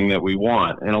everything that we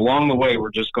want. And along the way,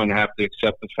 we're just going to have to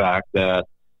accept the fact that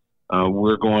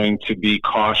we're going to be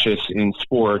cautious in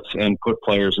sports and put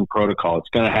players in protocol. It's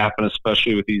going to happen,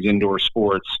 especially with these indoor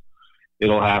sports.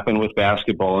 It'll happen with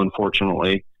basketball,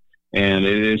 unfortunately, and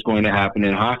it is going to happen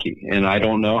in hockey. And I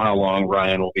don't know how long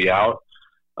Ryan will be out.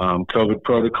 COVID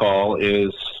protocol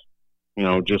is,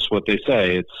 just what they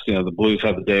say. It's, the Blues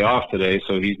have the day off today,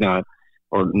 so he's not,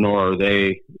 nor are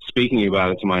they speaking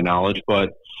about it to my knowledge,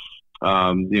 but,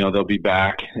 they'll be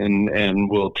back and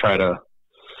we'll try to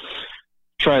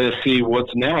see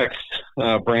what's next.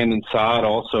 Brandon Saad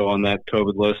also on that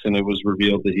COVID list, and it was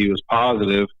revealed that he was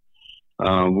positive.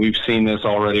 We've seen this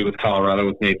already with Colorado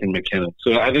with Nathan McKinnon.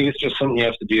 So I think it's just something you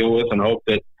have to deal with and hope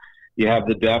that you have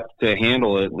the depth to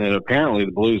handle it. And apparently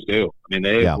the Blues do.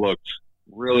 They've looked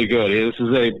really good. This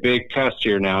is a big test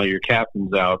here now. Your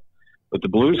captain's out, but the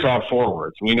Blues have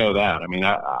forwards. We know that. I mean,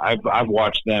 I've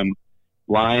watched them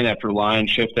line after line,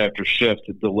 shift after shift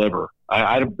to deliver.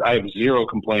 I have zero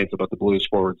complaints about the Blues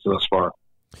forwards thus far.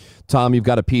 Tom, you've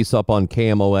got a piece up on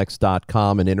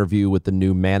KMOX.com, an interview with the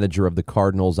new manager of the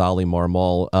Cardinals, Oli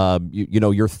Marmol.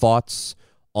 Your thoughts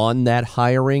on that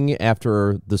hiring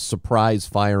after the surprise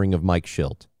firing of Mike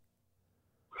Shildt?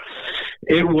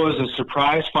 It was a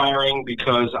surprise firing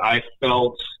because I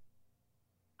felt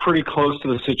pretty close to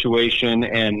the situation,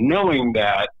 and knowing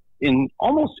that in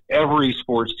almost every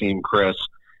sports team, Chris,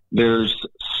 there's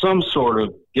some sort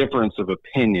of difference of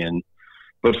opinion.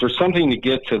 But for something to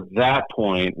get to that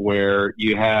point where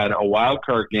you had a wild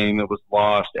card game that was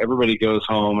lost, everybody goes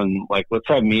home and let's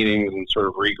have meetings and sort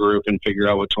of regroup and figure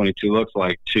out what 22 looks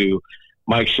like, to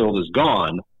Mike Shildt is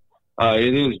gone.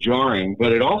 It is jarring,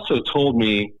 but it also told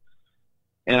me,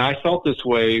 and I felt this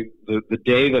way the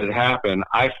day that it happened,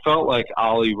 I felt like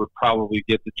Oli would probably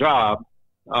get the job.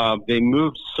 They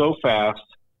moved so fast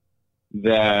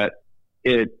that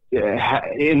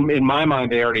in my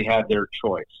mind, they already had their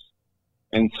choice.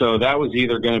 And so that was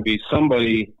either going to be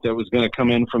somebody that was going to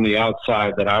come in from the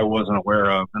outside that I wasn't aware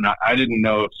of. And I didn't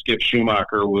know if Skip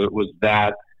Schumacher was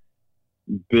that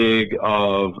big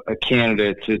of a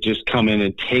candidate to just come in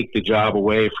and take the job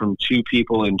away from two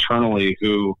people internally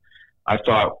who I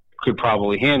thought could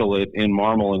probably handle it in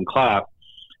Marmol and Clapp.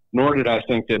 Nor did I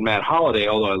think that Matt Holliday,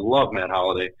 although I love Matt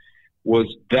Holliday, was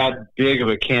that big of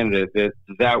a candidate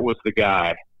that was the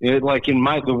guy. The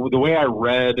way I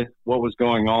read what was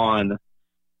going on,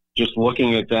 just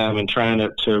looking at them and trying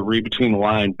to read between the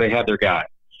lines, they had their guy.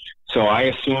 So I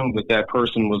assumed that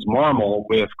person was Marmol,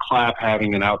 with Clapp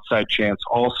having an outside chance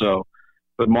also.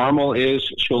 But Marmol is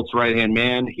Shildt's right-hand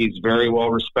man. He's very well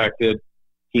respected.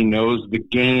 He knows the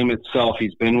game itself.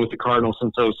 He's been with the Cardinals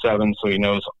since 2007, so he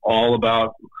knows all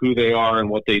about who they are and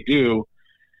what they do.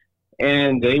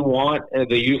 And they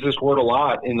use this word a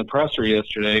lot in the presser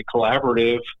yesterday,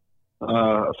 collaborative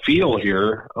feel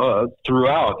here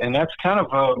throughout. And that's kind of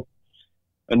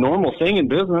a normal thing in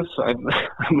business.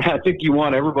 I think you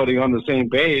want everybody on the same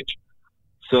page.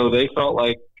 So they felt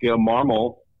like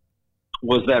Marmol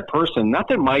was that person. Not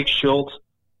that Mike Shildt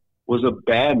was a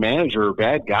bad manager or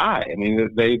bad guy. I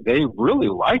mean, they really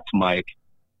liked Mike.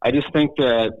 I just think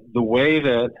that the way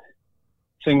that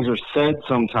things are said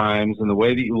sometimes and the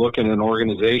way that you look at an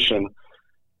organization,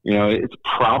 it's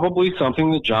probably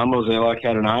something that John Mozeliak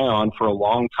had an eye on for a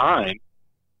long time.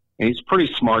 And he's a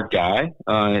pretty smart guy,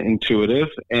 intuitive,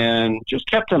 and just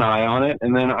kept an eye on it.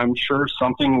 And then I'm sure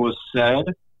something was said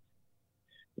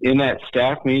in that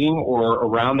staff meeting or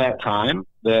around that time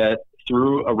that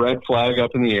threw a red flag up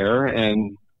in the air,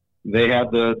 and they had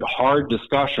the hard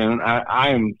discussion. I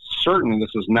am certain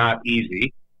this was not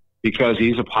easy because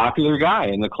he's a popular guy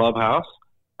in the clubhouse.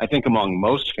 I think among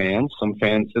most fans. Some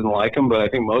fans didn't like him, but I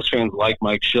think most fans like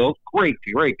Mike Shildt. Great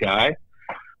guy.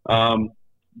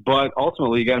 But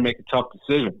ultimately, you got to make a tough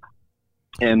decision,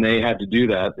 and they had to do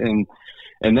that.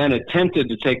 And then attempted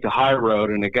to take the high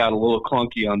road, and it got a little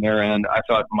clunky on their end. I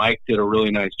thought Mike did a really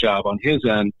nice job on his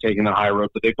end, taking the high road,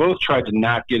 but they both tried to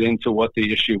not get into what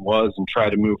the issue was and try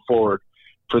to move forward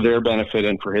for their benefit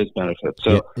and for his benefit.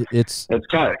 So it's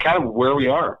kind of where we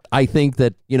are. I think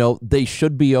that, they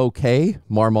should be okay.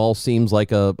 Marmol seems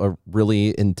like a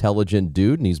really intelligent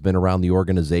dude, and he's been around the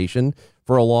organization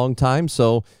for a long time.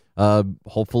 So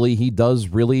hopefully he does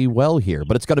really well here.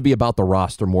 But it's got to be about the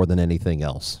roster more than anything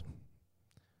else.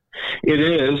 It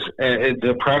is.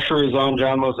 The pressure is on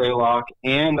John Mozeliak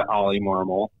and Oli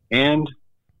Marmol and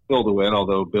Bill DeWitt,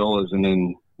 although Bill isn't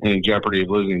in any jeopardy of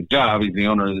losing his job. He's the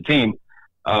owner of the team.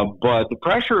 But the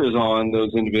pressure is on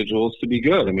those individuals to be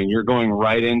good. I mean, you're going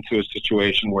right into a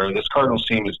situation where this Cardinals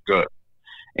team is good,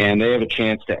 and they have a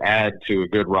chance to add to a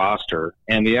good roster.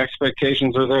 And the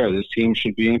expectations are there. This team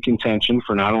should be in contention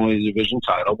for not only the division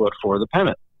title, but for the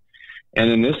pennant. And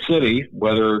in this city,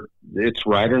 whether it's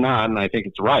right or not, and I think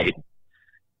it's right,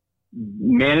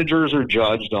 managers are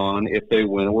judged on if they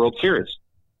win a World Series.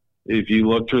 If you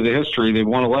look through the history, they've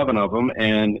won 11 of them,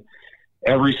 and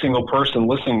every single person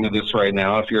listening to this right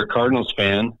now, if you're a Cardinals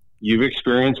fan, you've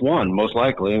experienced one, most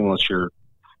likely, unless you're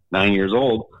 9 years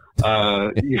old.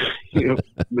 You've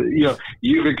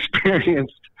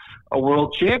experienced a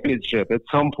world championship at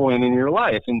some point in your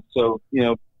life. And so,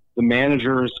 the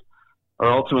managers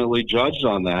are ultimately judged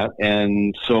on that,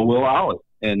 and so will Oli.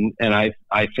 And I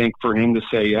think for him to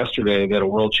say yesterday that a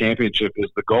world championship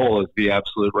is the goal is the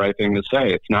absolute right thing to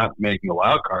say. It's not making a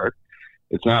wild card.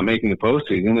 It's not making the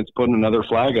postseason. It's putting another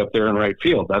flag up there in right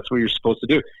field. That's what you're supposed to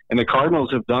do. And the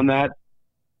Cardinals have done that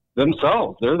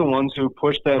themselves. They're the ones who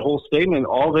pushed that whole statement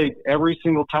every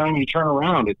single time you turn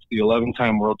around. It's the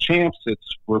 11-time world champs.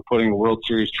 We're putting a World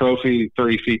Series trophy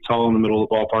 30 feet tall in the middle of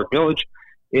Ballpark Village.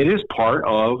 It is part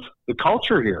of the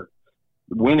culture here,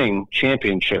 winning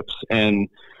championships. And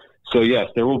so, yes,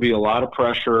 there will be a lot of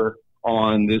pressure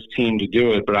on this team to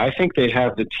do it, but I think they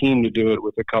have the team to do it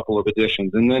with a couple of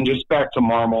additions. And then just back to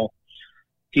Marmol,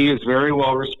 he is very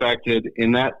well respected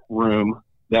in that room.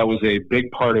 That was a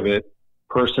big part of it.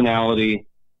 Personality,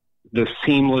 the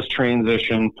seamless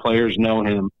transition, players know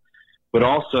him, but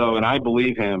also, and I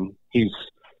believe him, he's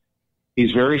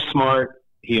very smart.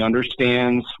 He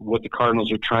understands what the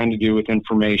Cardinals are trying to do with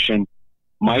information.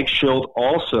 Mike Schilt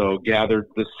also gathered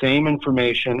the same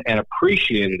information and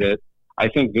appreciated it. I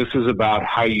think this is about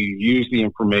how you use the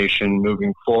information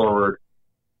moving forward,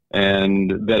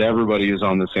 and that everybody is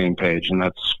on the same page, and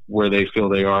that's where they feel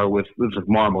they are with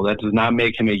Marmol. That does not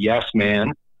make him a yes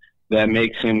man. That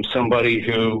makes him somebody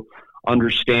who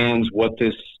understands what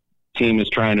this team is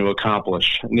trying to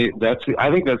accomplish. And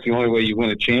I think that's the only way you win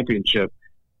a championship.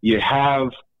 You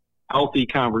have healthy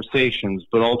conversations,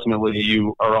 but ultimately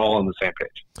you are all on the same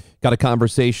page. Got a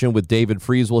conversation with David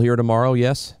Freese here tomorrow,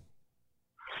 yes?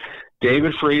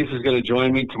 David Freese is going to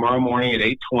join me tomorrow morning at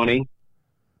 8:20.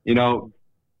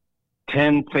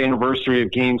 10th anniversary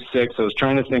of Game 6. I was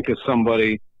trying to think of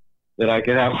somebody that I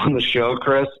could have on the show,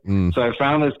 Chris. So I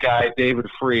found this guy, David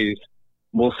Freese.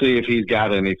 We'll see if he's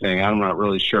got anything. I'm not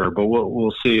really sure, but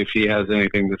we'll see if he has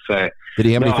anything to say. Did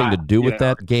he have anything to do with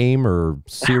that game or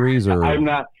series? Or I'm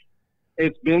not.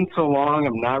 It's been so long.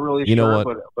 I'm not really sure. You know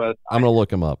what? But I'm going to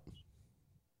look him up.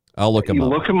 I'll look him up.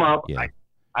 Look him up. Yeah.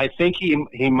 I think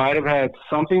he might have had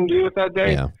something to do with that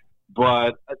day. Yeah.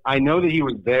 But I know that he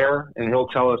was there, and he'll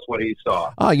tell us what he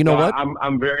saw. You know what?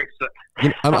 I'm very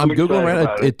excited. I'm Googling right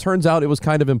now. It turns out it was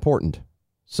kind of important.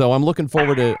 So I'm looking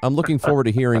forward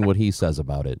to hearing what he says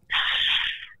about it.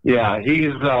 Yeah,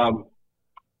 he's.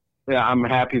 I'm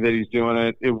happy that he's doing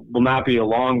it. It will not be a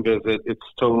long visit. It's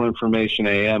Total Information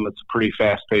AM. It's a pretty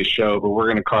fast-paced show, but we're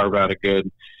going to carve out a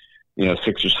good,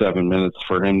 6 or 7 minutes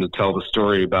for him to tell the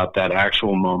story about that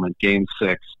actual moment, Game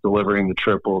 6, delivering the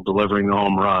triple, delivering the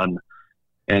home run,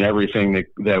 and everything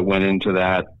that went into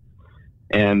that.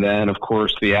 And then, of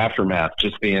course, the aftermath,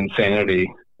 just the insanity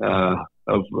of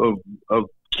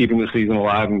keeping the season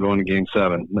alive and going to Game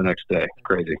 7 the next day.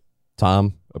 Crazy.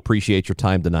 Tom, appreciate your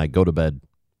time tonight. Go to bed.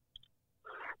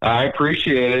 I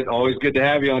appreciate it. Always good to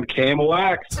have you on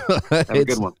KMOX. Have a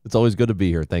good one. It's always good to be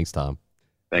here. Thanks, Tom.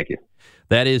 Thank you.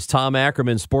 That is Tom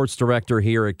Ackerman, sports director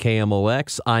here at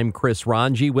KMOX. I'm Chris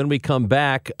Ranji. When we come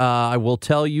back, I will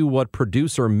tell you what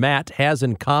producer Matt has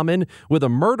in common with a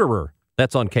murderer.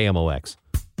 That's on KMOX.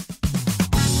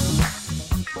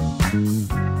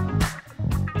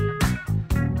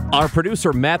 Our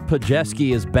producer Matt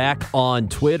Pajeski is back on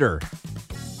Twitter.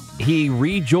 He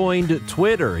rejoined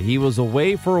Twitter. He was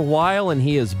away for a while, and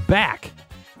he is back.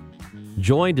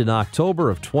 Joined in October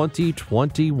of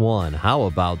 2021. How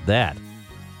about that?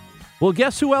 Well,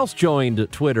 guess who else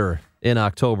joined Twitter in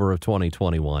October of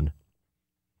 2021?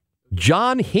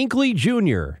 John Hinckley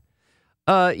Jr.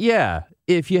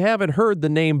 If you haven't heard the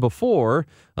name before,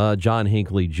 John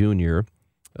Hinckley Jr.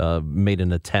 Made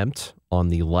an attempt on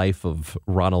the life of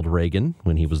Ronald Reagan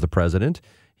when he was the president.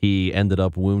 He ended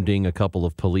up wounding a couple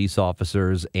of police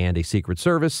officers and a Secret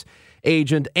Service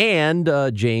agent, and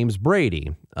James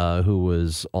Brady, who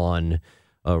was on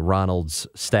Ronald's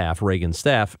staff, Reagan's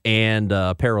staff, and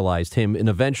paralyzed him. And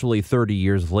eventually, 30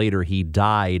 years later, he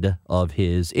died of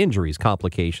his injuries.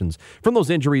 Complications from those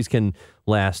injuries can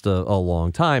last a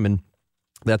long time, and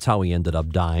that's how he ended up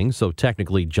dying. So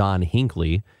technically, John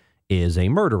Hinckley is a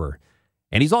murderer.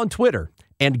 And he's on Twitter.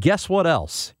 And guess what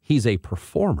else? He's a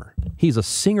performer. He's a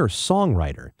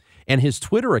singer-songwriter. And his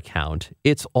Twitter account,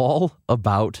 it's all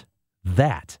about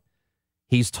that.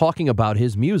 He's talking about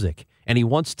his music, and he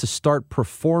wants to start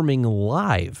performing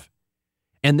live.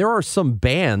 And there are some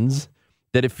bands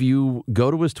that if you go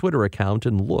to his Twitter account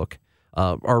and look,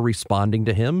 are responding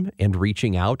to him and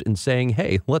reaching out and saying,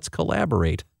 hey, let's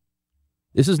collaborate.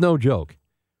 This is no joke.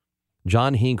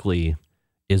 John Hinckley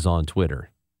is on Twitter.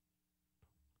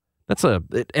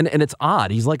 And it's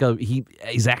odd.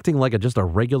 He's acting like just a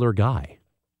regular guy.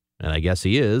 And I guess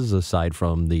he is, aside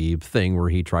from the thing where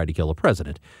he tried to kill a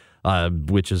president,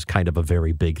 which is kind of a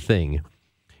very big thing.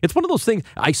 It's one of those things.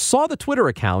 I saw the Twitter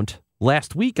account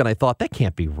last week and I thought, that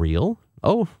can't be real.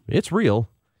 Oh, it's real.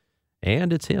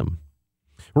 And it's him.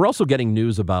 We're also getting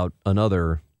news about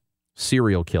another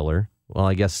serial killer. Well,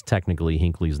 I guess technically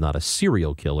Hinckley's not a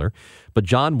serial killer, but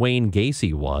John Wayne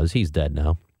Gacy was. He's dead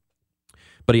now.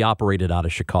 but he operated out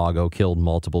of Chicago, killed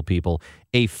multiple people.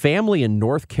 A family in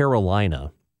North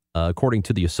Carolina, according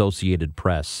to the Associated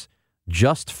Press,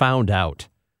 just found out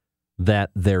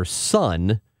that their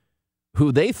son,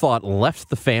 who they thought left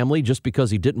the family just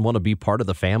because he didn't want to be part of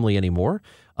the family anymore,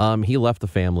 he left the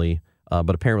family,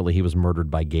 but apparently he was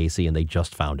murdered by Gacy, and they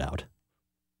just found out.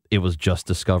 It was just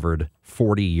discovered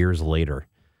 40 years later.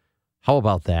 How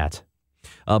about that?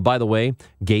 By the way,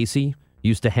 Gacy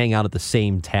used to hang out at the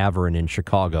same tavern in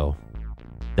Chicago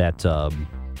that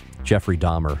Jeffrey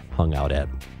Dahmer hung out at.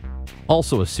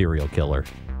 Also a serial killer.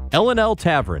 L&L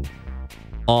Tavern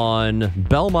on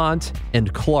Belmont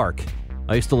and Clark.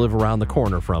 I used to live around the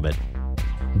corner from it.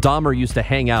 Dahmer used to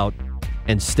hang out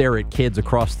and stare at kids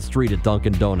across the street at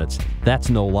Dunkin' Donuts. That's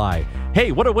no lie.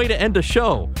 Hey, what a way to end a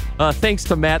show. Thanks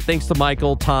to Matt, thanks to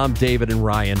Michael, Tom, David, and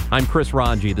Ryan. I'm Chris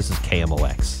Ranji. This is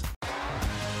KMOX.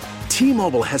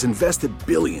 T-Mobile has invested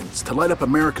billions to light up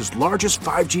America's largest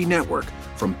 5G network,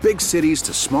 from big cities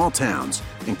to small towns,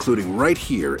 including right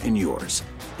here in yours.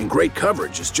 And great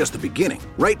coverage is just the beginning.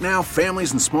 Right now,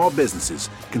 families and small businesses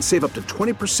can save up to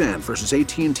 20% versus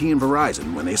AT&T and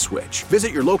Verizon when they switch.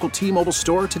 Visit your local T-Mobile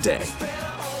store today.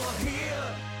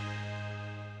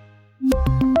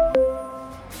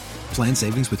 Plan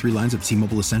savings with 3 lines of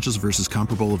T-Mobile Essentials versus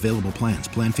comparable available plans.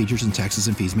 Plan features and taxes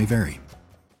and fees may vary.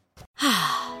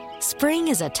 Spring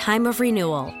is a time of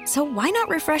renewal, so why not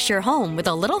refresh your home with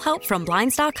a little help from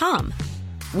Blinds.com?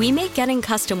 We make getting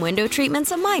custom window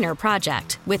treatments a minor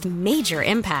project with major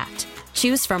impact.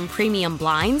 Choose from premium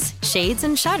blinds, shades,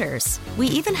 and shutters. We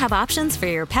even have options for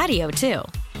your patio, too.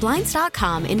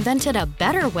 Blinds.com invented a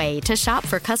better way to shop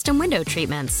for custom window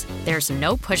treatments. There's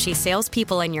no pushy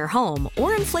salespeople in your home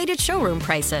or inflated showroom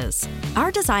prices.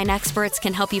 Our design experts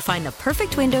can help you find the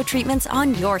perfect window treatments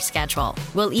on your schedule.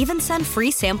 We'll even send free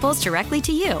samples directly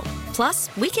to you.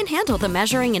 Plus, we can handle the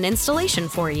measuring and installation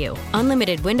for you.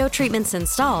 Unlimited window treatments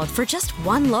installed for just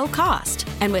one low cost.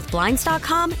 And with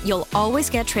Blinds.com, you'll always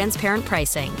get transparent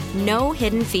pricing. No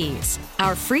hidden fees.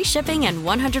 Our free shipping and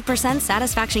 100%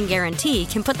 satisfaction guarantee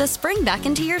can put the spring back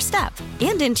into your step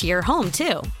and into your home,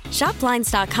 too. Shop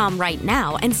Blinds.com right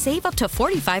now and save up to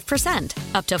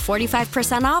 45%. Up to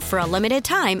 45% off for a limited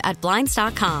time at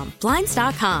Blinds.com.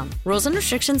 Blinds.com. Rules and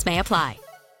restrictions may apply.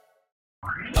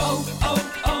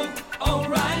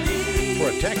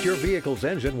 Protect your vehicle's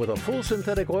engine with a full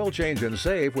synthetic oil change and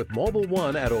save with Mobil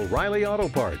 1 at O'Reilly Auto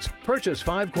Parts. Purchase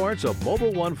 5 quarts of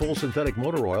Mobil 1 full synthetic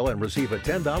motor oil and receive a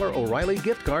 $10 O'Reilly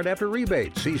gift card after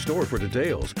rebate. See store for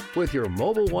details. With your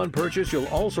Mobil 1 purchase, you'll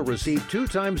also receive 2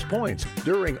 times points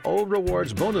during O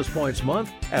Rewards Bonus Points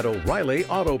Month at O'Reilly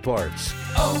Auto Parts.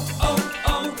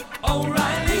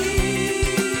 O'Reilly